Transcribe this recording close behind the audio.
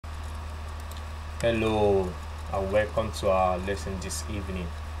Hello and welcome to our lesson this evening.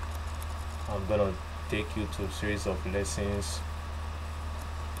 I'm gonna take you to a series of lessons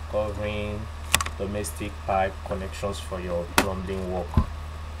covering domestic pipe connections for your plumbing work.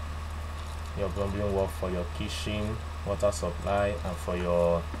 For your kitchen water supply and for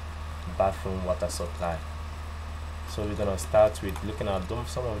your bathroom water supply. So we're gonna start with looking at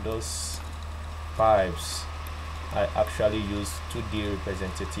some of those pipes. I actually use 2D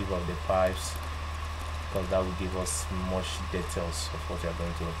representative of the pipes because that will give us much details of what we are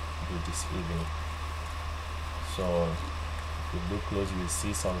going to do this evening. So if you look close, you will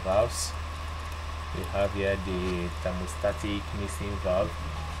see some valves. We have here the thermostatic mixing valve.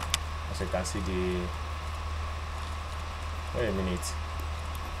 As you can see, wait a minute,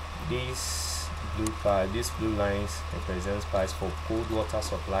 these blue lines represents pipes for cold water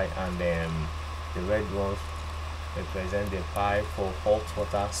supply, and the red ones represent the pipe for hot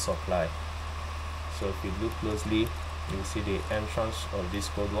water supply. So if you look closely, you will see the entrance of this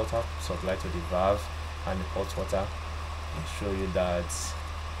cold water supply to the valve, and the hot water will show you that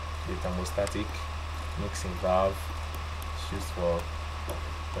the thermostatic mixing valve is used for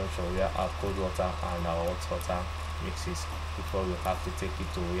junction where our cold water and our hot water mixes before we have to take it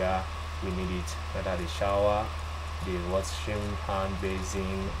to where we need it, whether the shower, the washing hand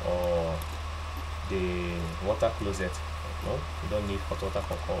basin, or the water closet. No, you don't need hot water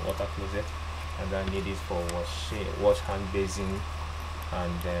for water closet, and then need it for wash hand basin,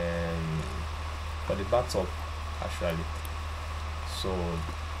 and then for the bathtub actually. So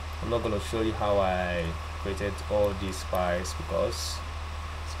I'm not going to show you how I created all these files because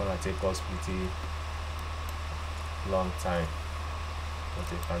it's gonna take us pretty long time.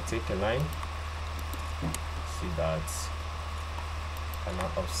 But you can take a line, see that I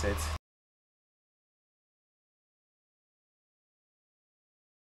now offset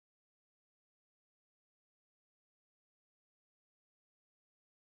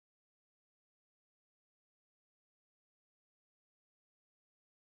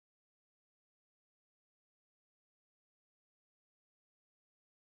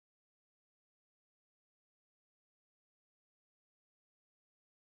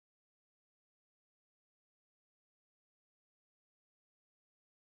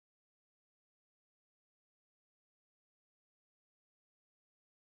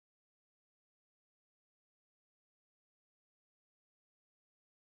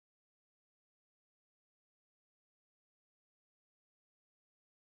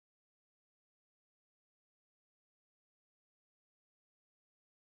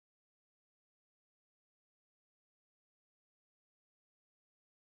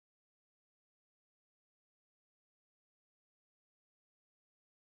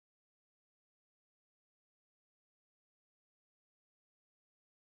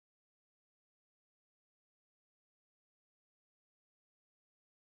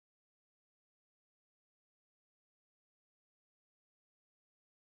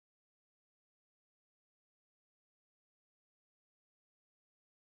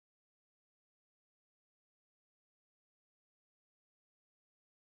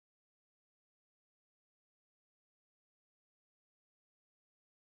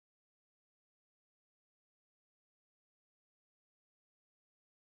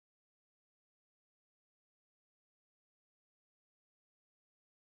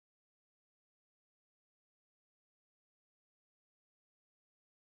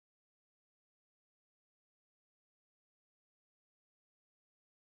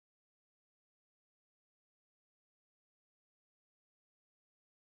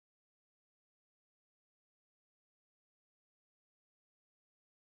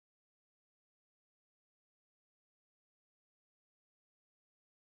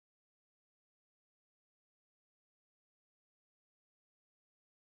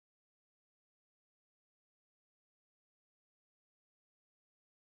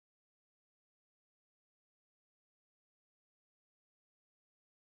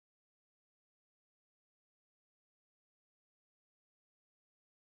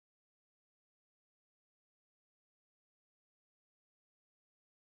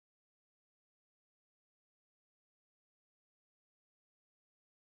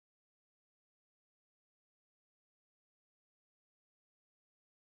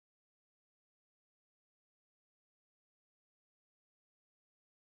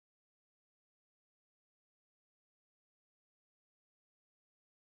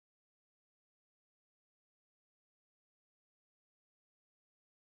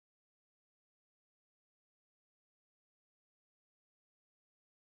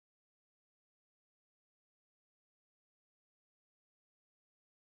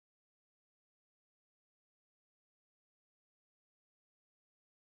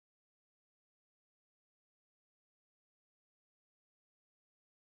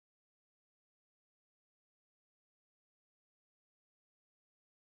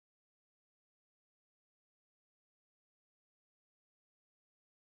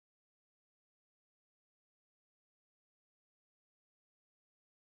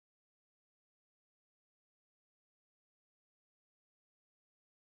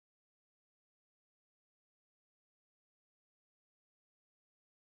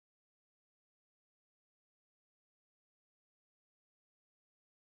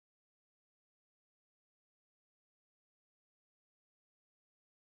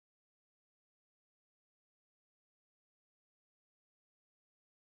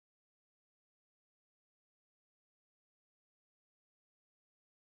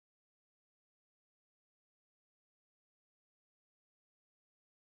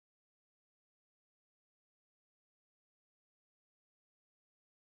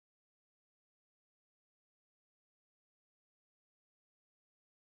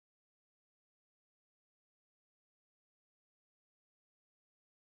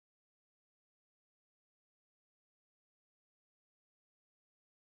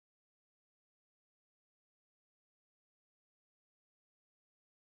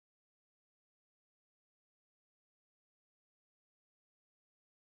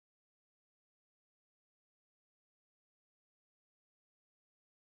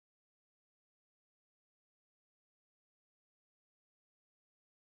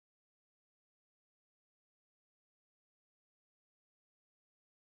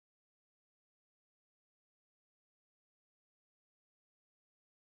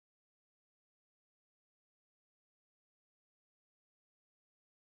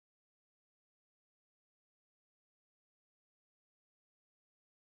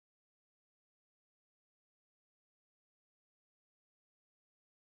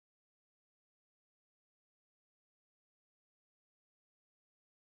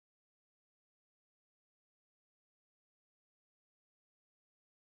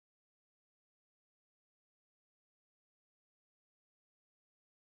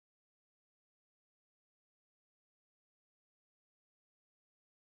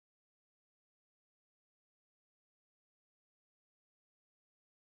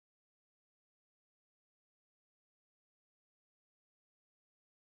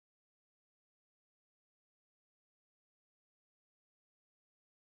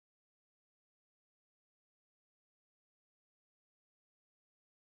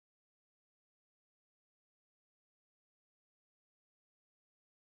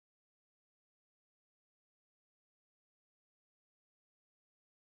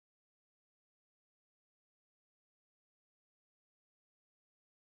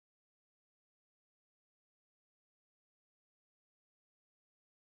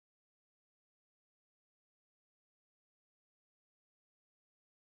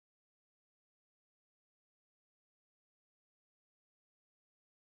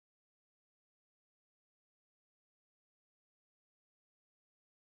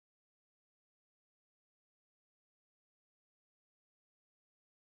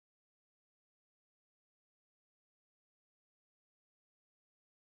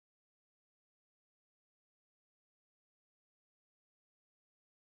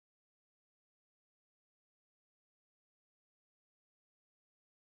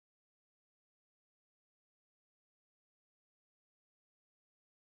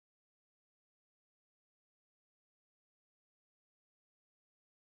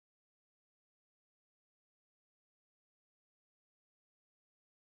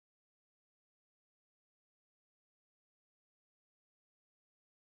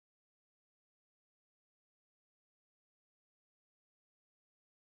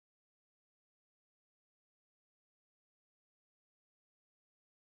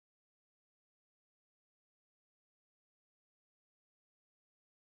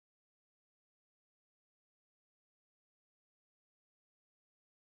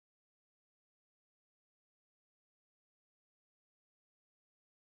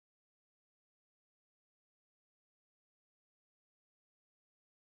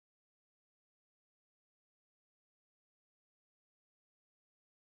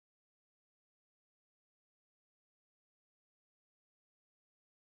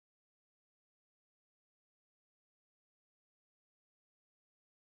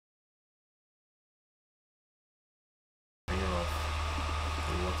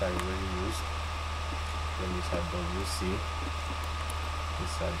water is already used. Then this is WC.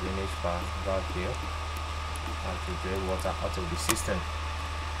 This is a drainage valve here. How to drain water out of the system.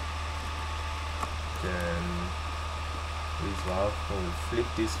 Then this valve, we'll flip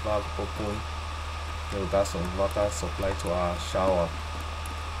this valve open. Then we got some water supply to our shower.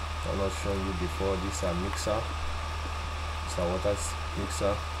 I'm not showing you before. This is a mixer. It's a water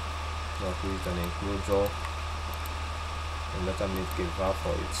mixer. Now put it an enclosure and let them make a valve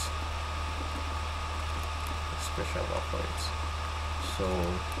for it. A special valve for it. So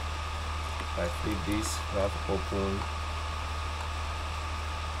if I flip this valve open,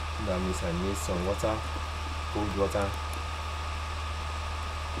 that means I need some water, cold water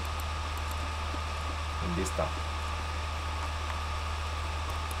in this tap.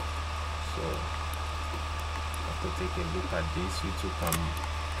 So after take a look at this, you too can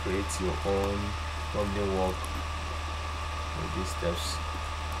create your own plumbing work with these steps.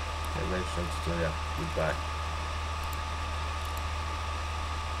 A very short tutorial. Goodbye.